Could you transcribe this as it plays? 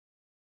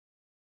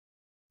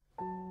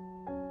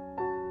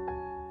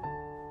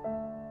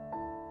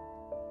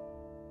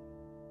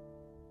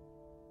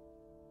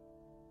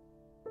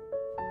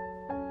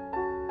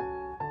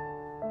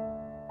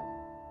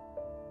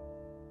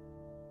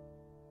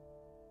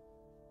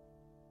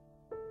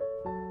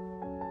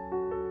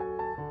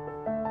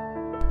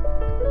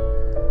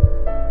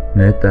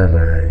ნეტა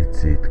რა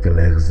იცით,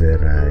 გლეხზე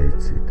რა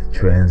იცით,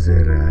 ჩვენზე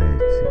რა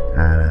იცით,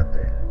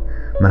 არაფერი.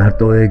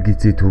 მარტო ეგ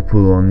იცით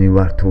უფლონი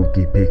ვარ, თუ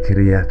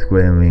გიფიქრიათ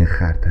თქვენ ვინ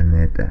ხართ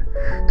ნეტა.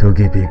 თუ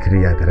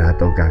გიფიქრიათ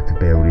რატო გაქვთ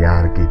ბევრი,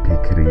 არ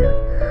გიფიქრიათ.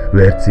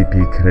 ვერც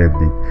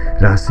იფიქრებდით,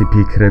 რას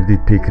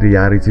იფიქრებდით, ფიქრი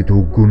არ იცით,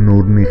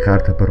 უგუნურნი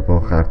ხართ, ბრბო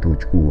ხართ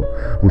უჭკუო,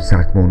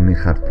 უსაქმურნი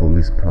ხართ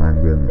ფულის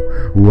ფლანგველნო,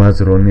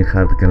 უაზრონი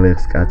ხართ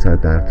გლეხს კაცა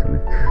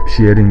დართვლით.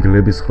 მშიერი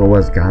მგლების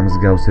ხროვას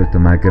გამსგავსებთ,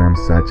 მაგრამ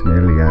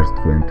საჭმელი არს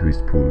თქვენთვის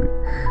ფული.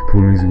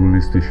 ფულის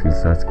გულისთვის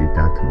შვილსაც კი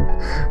დათმობთ,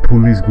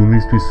 ფულის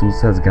გულისთვის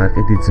სულსაც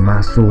გაყიდით,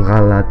 ძმას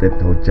უღალატებთ,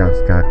 ოჯახს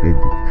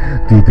გაყიდით.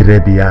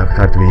 დიდრები არ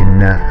ხართ, ვინ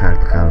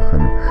ნახართ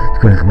ხალხნო,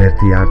 თქვენ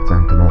ღმერთი არ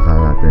წამთ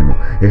მოღალატენო,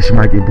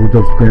 ეშმაკი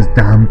ბუდობს თქვენს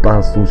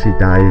დამპალ სულში,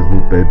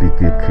 დაიღუპებით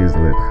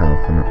იფხიზლეთ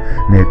ხალხნო.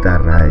 ნეტა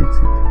რა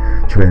იცით,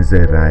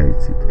 ჩვენზე რა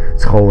იცით,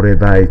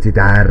 ცხოვრება იცით,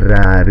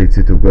 არა არ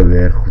იცით, უკვე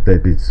ვერ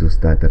ხვდებით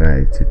ზუსტად რა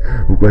იცით,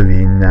 უკვე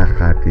ვინ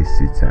ნახართ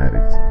ისიც არ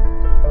იცით.